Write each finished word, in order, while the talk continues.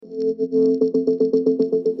Welcome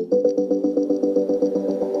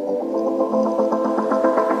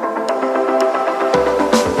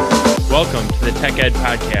to the Tech Ed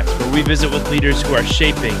Podcast, where we visit with leaders who are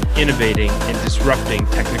shaping, innovating, and disrupting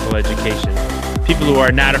technical education. People who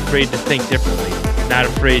are not afraid to think differently, not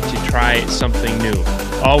afraid to try something new,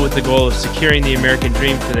 all with the goal of securing the American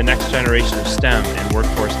dream for the next generation of STEM and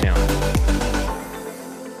workforce talent.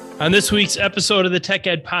 On this week's episode of the Tech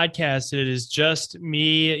Ed Podcast, it is just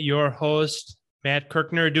me, your host, Matt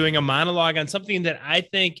Kirkner, doing a monologue on something that I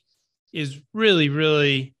think is really,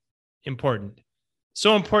 really important.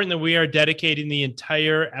 So important that we are dedicating the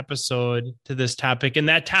entire episode to this topic, and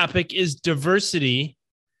that topic is diversity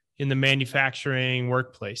in the manufacturing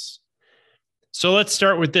workplace. So let's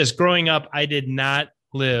start with this. Growing up, I did not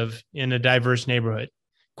live in a diverse neighborhood.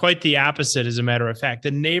 Quite the opposite, as a matter of fact.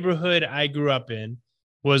 The neighborhood I grew up in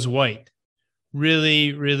was white,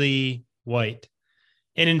 really, really white.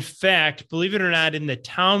 And in fact, believe it or not, in the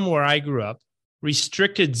town where I grew up,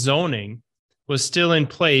 restricted zoning was still in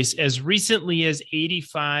place as recently as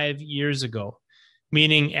 85 years ago,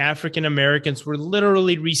 meaning African Americans were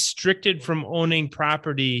literally restricted from owning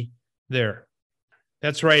property there.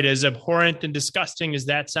 That's right. As abhorrent and disgusting as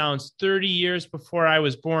that sounds, 30 years before I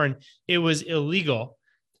was born, it was illegal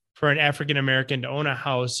for an African American to own a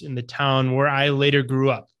house in the town where I later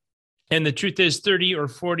grew up. And the truth is, 30 or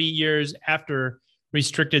 40 years after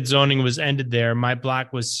restricted zoning was ended there, my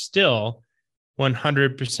block was still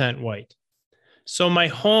 100% white. So my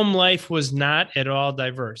home life was not at all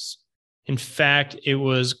diverse. In fact, it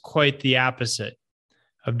was quite the opposite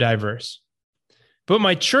of diverse. But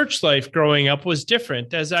my church life growing up was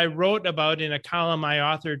different, as I wrote about in a column I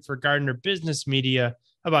authored for Gardner Business Media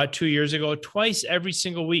about 2 years ago. Twice every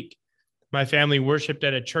single week, my family worshiped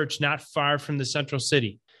at a church not far from the central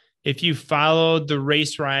city. If you followed the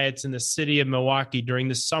race riots in the city of Milwaukee during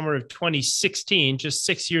the summer of 2016, just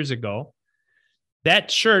 6 years ago, that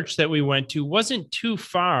church that we went to wasn't too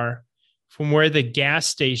far from where the gas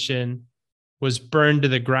station was burned to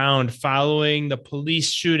the ground following the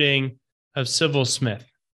police shooting of Civil Smith.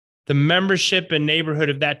 The membership and neighborhood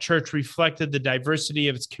of that church reflected the diversity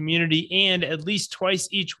of its community, and at least twice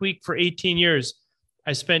each week for 18 years,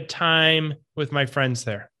 I spent time with my friends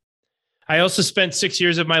there. I also spent 6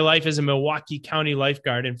 years of my life as a Milwaukee County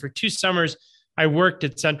lifeguard, and for 2 summers, I worked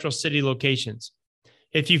at Central City locations.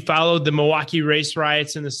 If you followed the Milwaukee race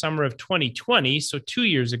riots in the summer of 2020, so 2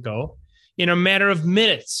 years ago, in a matter of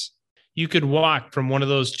minutes, you could walk from one of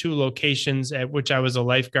those 2 locations at which I was a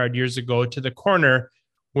lifeguard years ago to the corner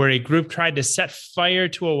where a group tried to set fire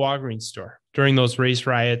to a Walgreens store during those race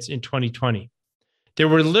riots in 2020. There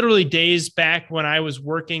were literally days back when I was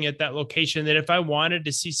working at that location that if I wanted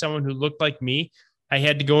to see someone who looked like me, I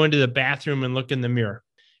had to go into the bathroom and look in the mirror.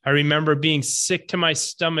 I remember being sick to my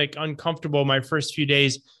stomach, uncomfortable my first few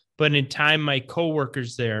days, but in time, my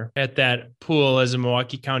coworkers there at that pool as a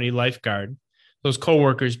Milwaukee County lifeguard, those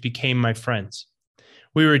coworkers became my friends.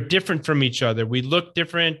 We were different from each other. We looked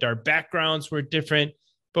different. Our backgrounds were different,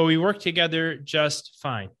 but we worked together just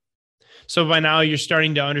fine. So by now, you're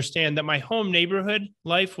starting to understand that my home neighborhood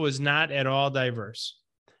life was not at all diverse.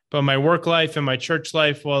 But my work life and my church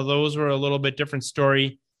life, well, those were a little bit different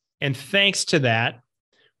story. And thanks to that,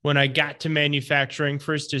 when I got to manufacturing,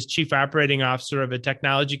 first as chief operating officer of a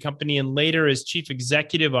technology company and later as chief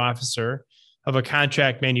executive officer of a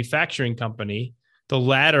contract manufacturing company, the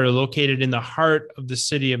latter located in the heart of the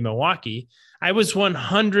city of Milwaukee, I was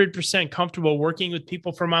 100% comfortable working with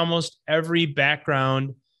people from almost every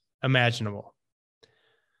background imaginable.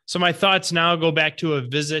 So my thoughts now go back to a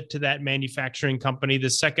visit to that manufacturing company,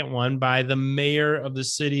 the second one by the mayor of the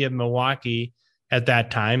city of Milwaukee at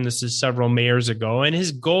that time. This is several mayors ago. And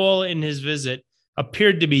his goal in his visit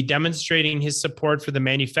appeared to be demonstrating his support for the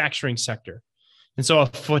manufacturing sector. And so a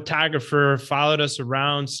photographer followed us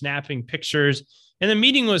around, snapping pictures. And the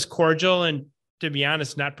meeting was cordial and, to be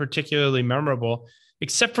honest, not particularly memorable,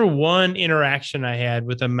 except for one interaction I had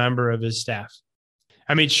with a member of his staff.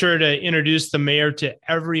 I made sure to introduce the mayor to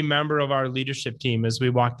every member of our leadership team as we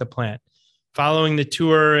walked the plant. Following the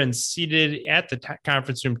tour and seated at the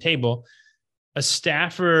conference room table, a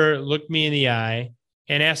staffer looked me in the eye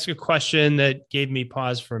and asked a question that gave me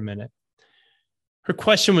pause for a minute. Her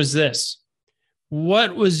question was this: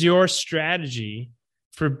 what was your strategy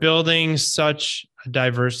for building such a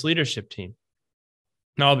diverse leadership team?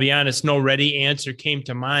 Now, I'll be honest, no ready answer came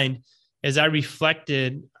to mind as I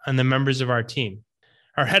reflected on the members of our team.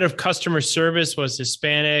 Our head of customer service was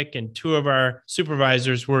Hispanic, and 2 of our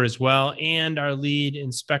supervisors were as well, and our lead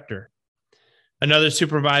inspector. Another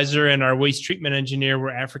supervisor and our waste treatment engineer were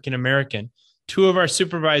African American. 2 of our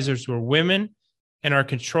supervisors were women, and our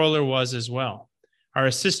controller was as well. Our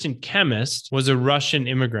assistant chemist was a Russian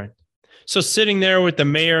immigrant. So sitting there with the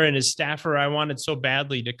mayor and his staffer, I wanted so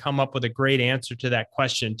badly to come up with a great answer to that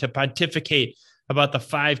question, to pontificate about the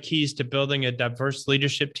 5 keys to building a diverse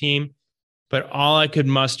leadership team. But all I could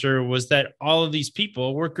muster was that all of these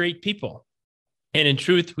people were great people. And in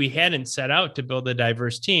truth, we hadn't set out to build a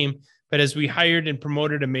diverse team, but as we hired and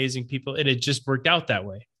promoted amazing people, it had just worked out that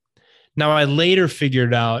way. Now, I later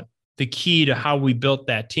figured out the key to how we built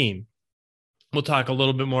that team. We'll talk a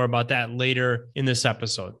little bit more about that later in this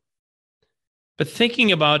episode. But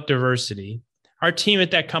thinking about diversity, our team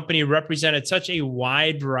at that company represented such a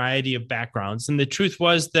wide variety of backgrounds. And the truth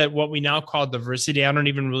was that what we now call diversity, I don't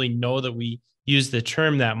even really know that we used the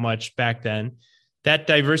term that much back then, that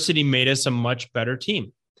diversity made us a much better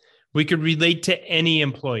team. We could relate to any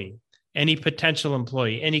employee, any potential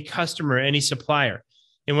employee, any customer, any supplier.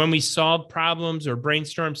 And when we solved problems or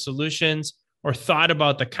brainstormed solutions or thought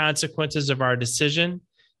about the consequences of our decision,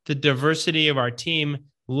 the diversity of our team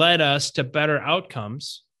led us to better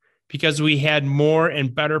outcomes because we had more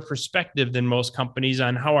and better perspective than most companies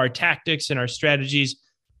on how our tactics and our strategies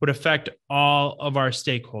would affect all of our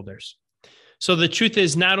stakeholders. So the truth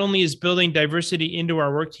is, not only is building diversity into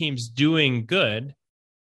our work teams doing good,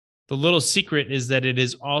 the little secret is that it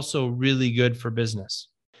is also really good for business.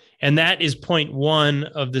 And that is point 1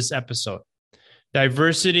 of this episode.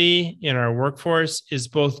 Diversity in our workforce is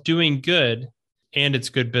both doing good and it's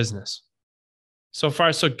good business. So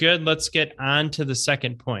far, so good. Let's get on to the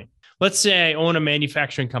second point. Let's say I own a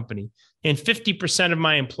manufacturing company and 50% of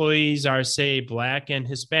my employees are, say, Black and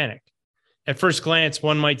Hispanic. At first glance,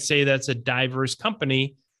 one might say that's a diverse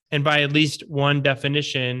company, and by at least one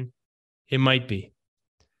definition, it might be.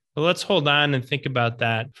 But let's hold on and think about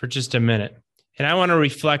that for just a minute. And I want to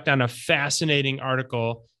reflect on a fascinating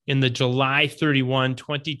article in the July 31,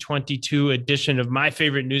 2022 edition of my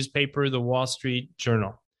favorite newspaper, the Wall Street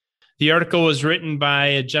Journal. The article was written by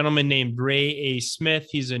a gentleman named Ray A. Smith.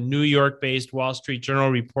 He's a New York-based Wall Street Journal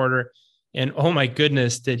reporter. And oh my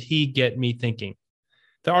goodness, did he get me thinking.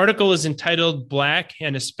 The article is entitled Black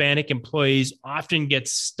and Hispanic Employees Often Get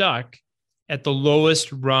Stuck at the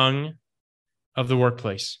Lowest Rung of the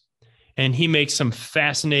Workplace. And he makes some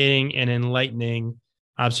fascinating and enlightening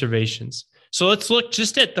observations. So let's look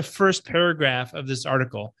just at the first paragraph of this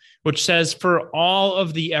article, which says, for all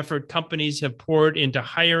of the effort companies have poured into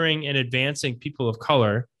hiring and advancing people of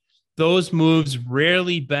color, those moves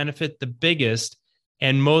rarely benefit the biggest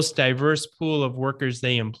and most diverse pool of workers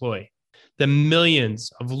they employ, the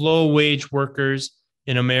millions of low-wage workers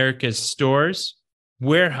in America's stores,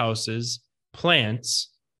 warehouses, plants,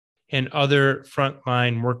 and other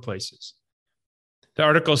frontline workplaces. The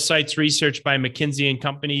article cites research by McKinsey &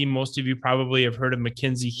 Company. Most of you probably have heard of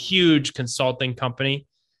McKinsey, huge consulting company.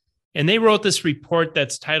 And they wrote this report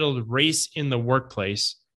that's titled Race in the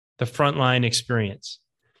Workplace, the Frontline Experience.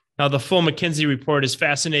 Now, the full McKinsey report is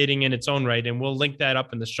fascinating in its own right, and we'll link that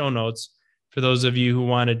up in the show notes for those of you who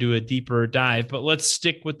want to do a deeper dive. But let's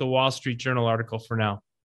stick with the Wall Street Journal article for now.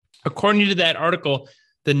 According to that article,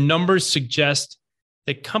 the numbers suggest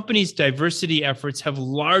that companies' diversity efforts have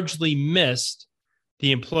largely missed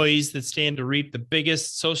the employees that stand to reap the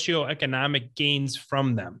biggest socioeconomic gains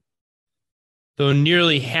from them. Though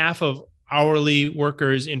nearly half of hourly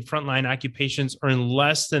workers in frontline occupations earn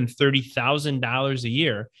less than $30,000 a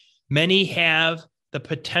year, many have the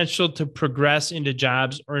potential to progress into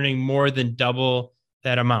jobs earning more than double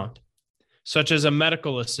that amount, such as a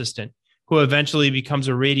medical assistant who eventually becomes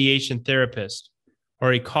a radiation therapist,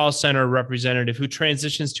 or a call center representative who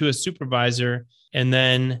transitions to a supervisor and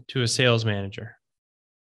then to a sales manager.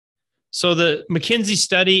 So the McKinsey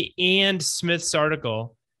study and Smith's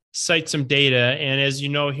article cite some data. And as you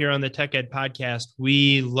know, here on the Tech Ed podcast,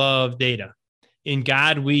 we love data. In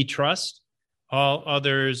God we trust. All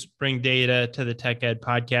others bring data to the Tech Ed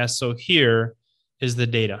podcast. So here is the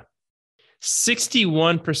data.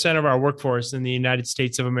 61% of our workforce in the United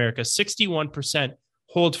States of America, 61%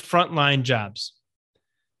 hold frontline jobs.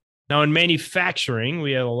 Now, in manufacturing,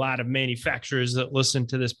 we have a lot of manufacturers that listen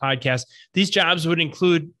to this podcast. These jobs would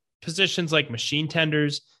include positions like machine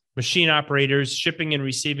tenders, machine operators, shipping and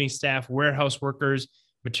receiving staff, warehouse workers,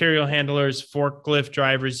 material handlers, forklift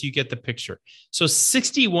drivers. You get the picture. So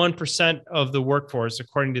 61% of the workforce,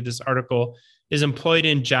 according to this article, is employed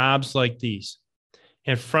in jobs like these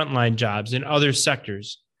and frontline jobs in other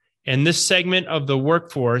sectors. And this segment of the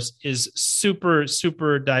workforce is super,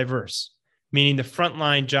 super diverse, meaning the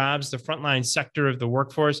frontline jobs, the frontline sector of the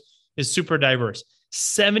workforce is super diverse.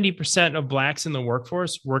 70% of Blacks in the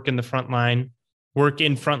workforce work in frontline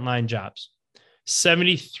jobs.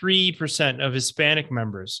 73% of Hispanic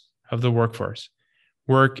members of the workforce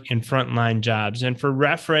work in frontline jobs. And for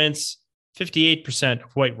reference, 58%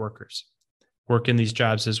 of white workers work in these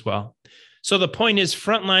jobs as well. So the point is,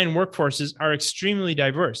 frontline workforces are extremely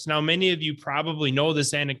diverse. Now, many of you probably know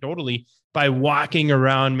this anecdotally by walking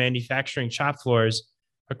around manufacturing shop floors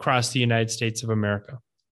across the United States of America.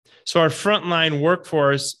 So our frontline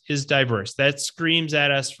workforce is diverse. That screams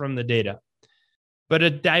at us from the data. But a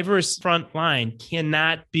diverse frontline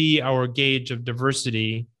cannot be our gauge of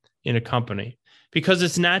diversity in a company, because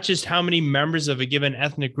it's not just how many members of a given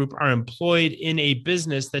ethnic group are employed in a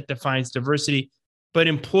business that defines diversity, but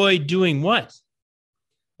employed doing what?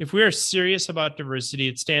 If we are serious about diversity,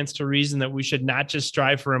 it stands to reason that we should not just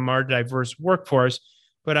strive for a more diverse workforce,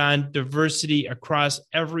 but on diversity across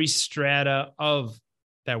every strata of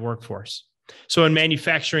that workforce. So in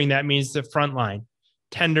manufacturing, that means the front line,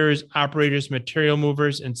 tenders, operators, material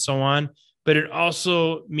movers, and so on. But it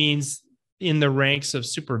also means in the ranks of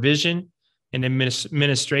supervision and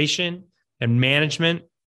administration and management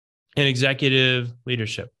and executive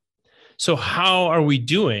leadership. So how are we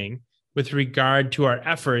doing with regard to our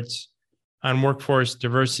efforts on workforce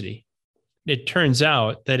diversity? It turns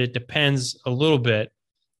out that it depends a little bit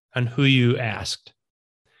on who you asked.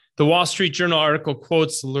 The Wall Street Journal article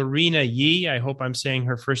quotes Lorena Yee. I hope I'm saying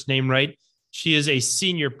her first name right. She is a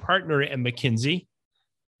senior partner at McKinsey,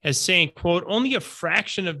 as saying, quote, only a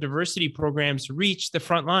fraction of diversity programs reach the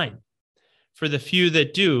front line. For the few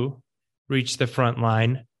that do reach the front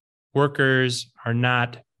line, workers are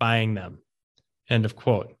not buying them, end of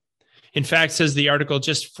quote. In fact, says the article,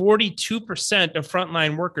 just 42% of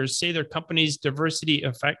frontline workers say their company's diversity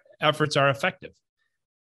efforts are effective.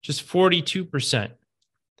 Just 42%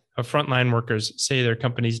 of frontline workers say their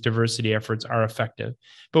company's diversity efforts are effective.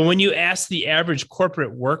 But when you ask the average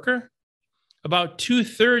corporate worker, about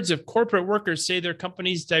 2/3 of corporate workers say their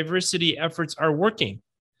company's diversity efforts are working.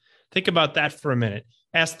 Think about that for a minute.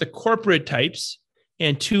 Ask the corporate types,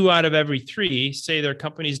 and 2 out of every 3 say their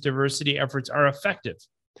company's diversity efforts are effective.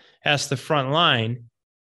 Ask the front line,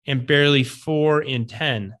 and barely 4 in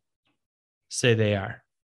 10 say they are.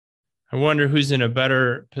 I wonder who's in a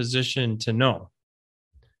better position to know.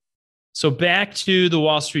 So back to the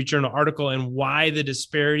Wall Street Journal article and why the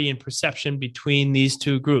disparity in perception between these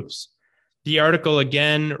two groups. The article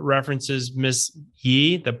again references Ms.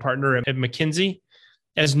 Yee, the partner at McKinsey,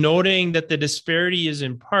 as noting that the disparity is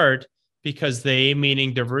in part because they,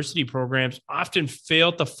 meaning diversity programs, often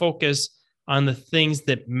fail to focus on the things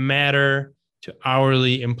that matter to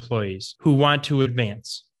hourly employees who want to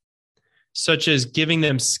advance, such as giving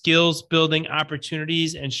them skills building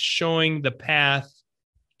opportunities and showing the path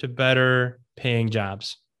to better paying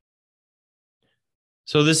jobs.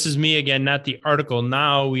 So this is me again, not the article.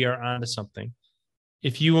 Now we are on to something.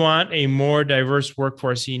 If you want a more diverse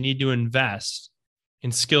workforce, you need to invest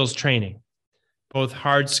in skills training, both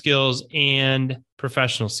hard skills and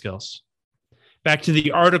professional skills. Back to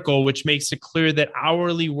the article, which makes it clear that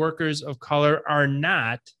hourly workers of color are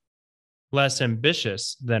not less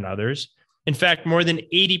ambitious than others. In fact, more than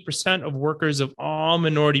 80% of workers of all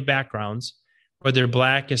minority backgrounds, whether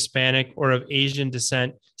Black, Hispanic, or of Asian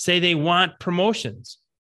descent, say they want promotions.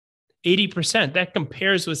 80%. That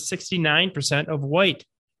compares with 69% of white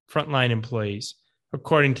frontline employees,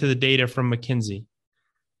 according to the data from McKinsey.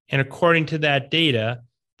 And according to that data,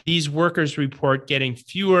 these workers report getting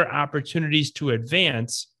fewer opportunities to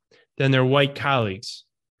advance than their white colleagues.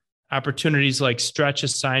 Opportunities like stretch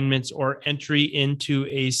assignments or entry into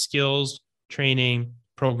a skills training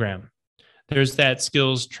program. There's that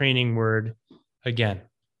skills training word again.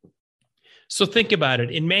 So think about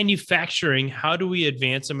it. In manufacturing, how do we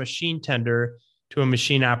advance a machine tender to a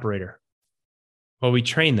machine operator? Well, we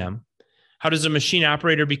train them. How does a machine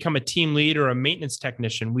operator become a team lead or a maintenance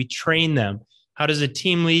technician? We train them. How does a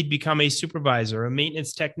team lead become a supervisor, a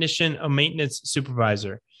maintenance technician, a maintenance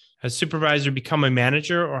supervisor? A supervisor become a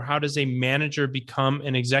manager, or how does a manager become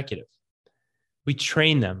an executive? We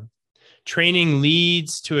train them. Training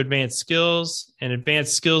leads to advanced skills, and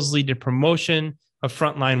advanced skills lead to promotion of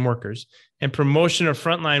frontline workers. And promotion of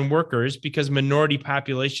frontline workers, because minority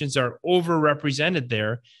populations are overrepresented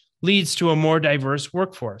there, leads to a more diverse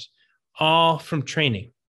workforce, all from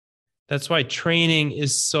training. That's why training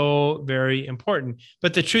is so very important.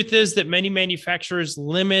 But the truth is that many manufacturers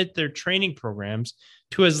limit their training programs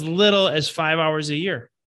to as little as 5 hours a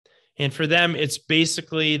year. And for them, it's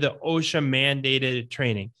basically the OSHA mandated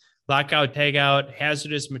training: lockout, tagout,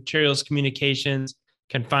 hazardous materials communications,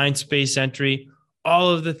 confined space entry, all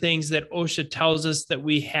of the things that OSHA tells us that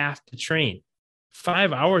we have to train.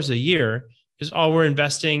 5 hours a year is all we're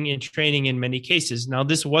investing in training in many cases. Now,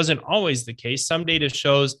 this wasn't always the case. Some data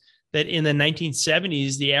shows that in the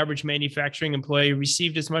 1970s, the average manufacturing employee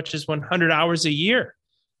received as much as 100 hours a year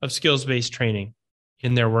of skills-based training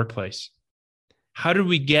in their workplace. How did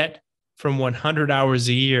we get from 100 hours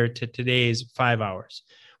a year to today's 5 hours?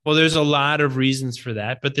 Well, there's a lot of reasons for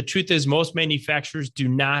that, but the truth is most manufacturers do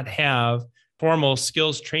not have formal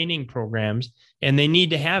skills training programs, and they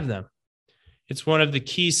need to have them. It's one of the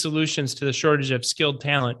key solutions to the shortage of skilled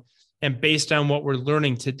talent. And based on what we're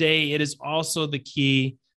learning today, it is also the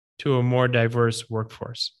key to a more diverse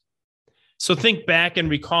workforce. So think back and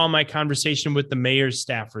recall my conversation with the mayor's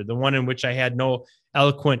staffer, the one in which I had no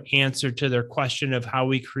eloquent answer to their question of how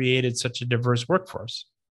we created such a diverse workforce.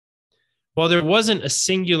 Well, there wasn't a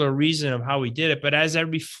singular reason of how we did it, but as I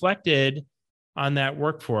reflected on that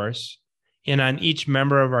workforce and on each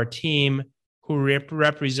member of our team who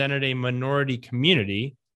represented a minority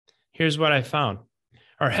community, here's what I found.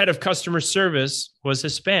 Our head of customer service was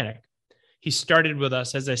Hispanic. He started with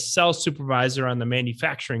us as a sales supervisor on the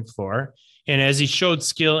manufacturing floor, and as he showed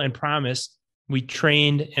skill and promise, we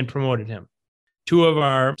trained and promoted him. 2 of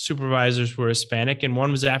our supervisors were Hispanic and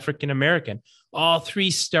 1 was African American. All 3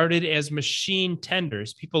 started as machine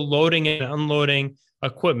tenders, people loading and unloading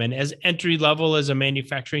equipment as entry level as a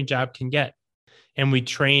manufacturing job can get. And we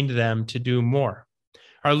trained them to do more.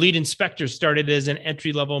 Our lead inspector started as an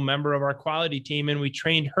entry-level member of our quality team, and we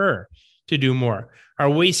trained her to do more. Our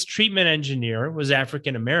waste treatment engineer was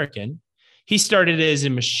African American. He started as a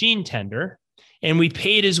machine tender, and we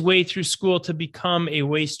paid his way through school to become a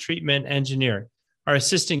waste treatment engineer. Our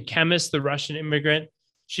assistant chemist, the Russian immigrant,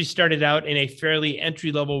 she started out in a fairly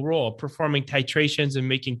entry-level role, performing titrations and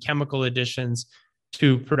making chemical additions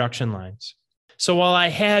to production lines. So while I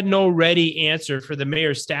had no ready answer for the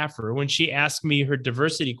mayor's staffer when she asked me her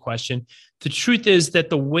diversity question, the truth is that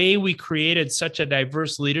the way we created such a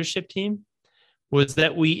diverse leadership team was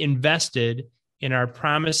that we invested in our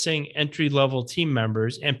promising entry-level team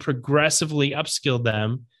members and progressively upskilled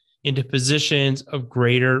them into positions of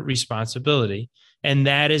greater responsibility. And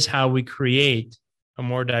that is how we create a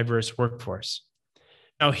more diverse workforce.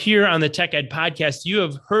 Now, here on the Tech Ed podcast, you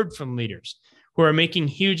have heard from leaders who are making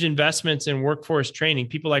huge investments in workforce training.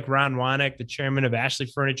 People like Ron Wanek, the chairman of Ashley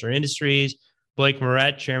Furniture Industries, Blake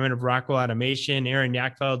Moret, chairman of Rockwell Automation, Aaron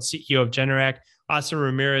Yakfeld, CEO of Generac, Austin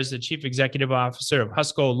Ramirez, the chief executive officer of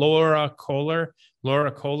Husco, Laura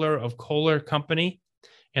Kohler of Kohler Company,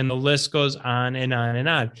 and the list goes on and on and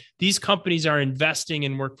on. These companies are investing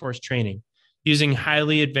in workforce training using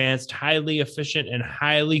highly advanced, highly efficient, and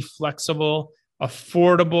highly flexible,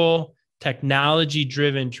 affordable,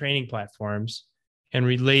 technology-driven training platforms and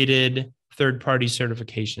related third-party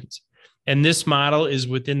certifications. And this model is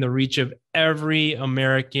within the reach of every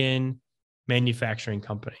American manufacturing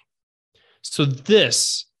company. So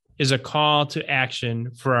this is a call to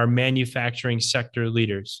action for our manufacturing sector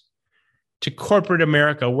leaders. To corporate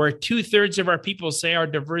America, where 2/3 of our people say our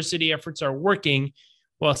diversity efforts are working,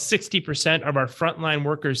 while 60% of our frontline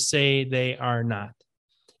workers say they are not.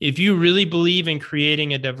 If you really believe in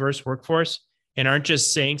creating a diverse workforce and aren't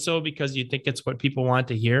just saying so because you think it's what people want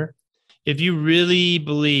to hear, if you really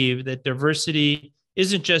believe that diversity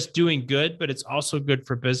isn't just doing good, but it's also good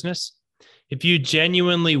for business, if you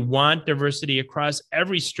genuinely want diversity across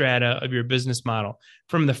every strata of your business model,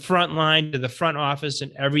 from the front line to the front office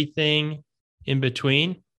and everything in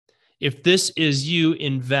between, if this is you,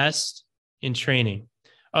 invest in training,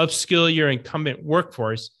 upskill your incumbent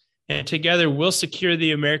workforce, and together we'll secure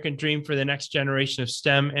the American dream for the next generation of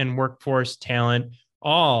STEM and workforce talent,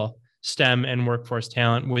 all STEM and workforce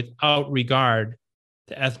talent without regard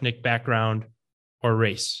to ethnic background or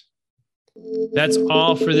race. That's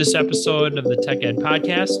all for this episode of the Tech Ed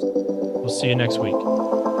Podcast. We'll see you next week.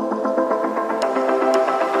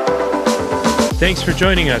 Thanks for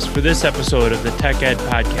joining us for this episode of the Tech Ed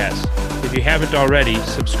Podcast. If you haven't already,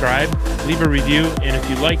 subscribe, leave a review, and if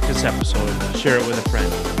you like this episode, share it with a friend.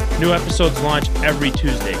 New episodes launch every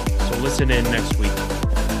Tuesday, so listen in next week.